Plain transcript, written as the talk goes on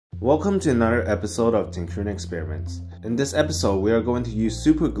Welcome to another episode of Tinkerine Experiments. In this episode, we are going to use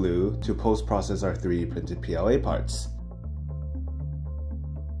super glue to post-process our 3D printed PLA parts.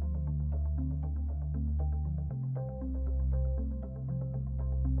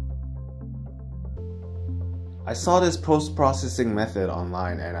 I saw this post-processing method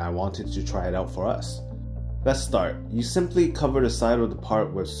online and I wanted to try it out for us. Let's start. You simply cover the side of the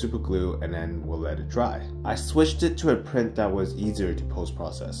part with super glue and then we'll let it dry. I switched it to a print that was easier to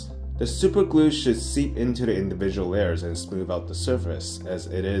post-process. The super glue should seep into the individual layers and smooth out the surface, as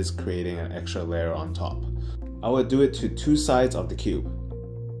it is creating an extra layer on top. I will do it to two sides of the cube.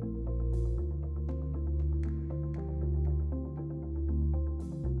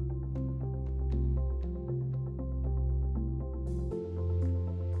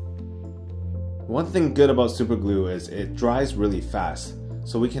 One thing good about super glue is it dries really fast,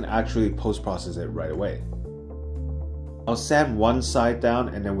 so we can actually post-process it right away. I'll sand one side down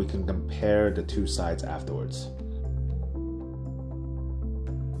and then we can compare the two sides afterwards.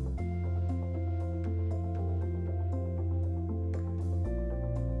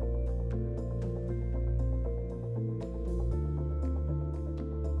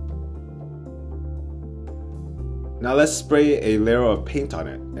 Now let's spray a layer of paint on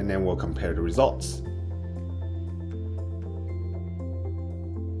it, and then we'll compare the results.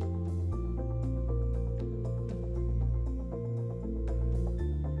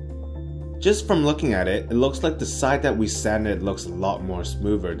 Just from looking at it, it looks like the side that we sanded looks a lot more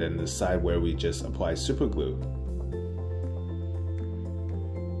smoother than the side where we just applied super glue.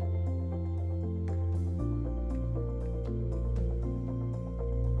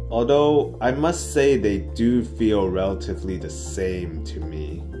 Although, I must say they do feel relatively the same to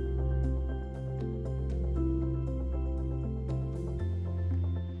me.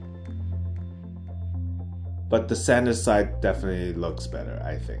 But the sanded side definitely looks better,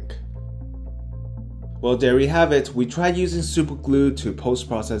 I think. Well, there we have it. We tried using super glue to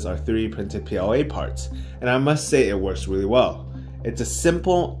post-process our 3D printed PLA parts, and I must say it works really well. It's a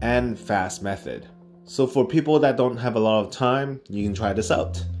simple and fast method. So for people that don't have a lot of time, you can try this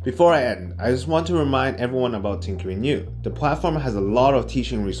out. Before I end, I just want to remind everyone about Tinkerine U. The platform has a lot of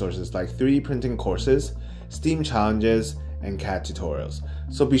teaching resources like 3D printing courses, STEAM challenges, and CAD tutorials.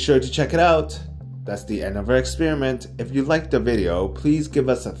 So be sure to check it out. That's the end of our experiment. If you liked the video, please give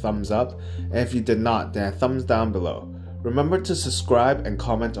us a thumbs up, and if you did not, then a thumbs down below. Remember to subscribe and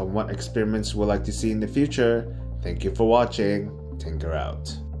comment on what experiments you would like to see in the future. Thank you for watching. Tinker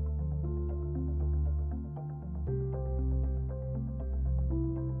out.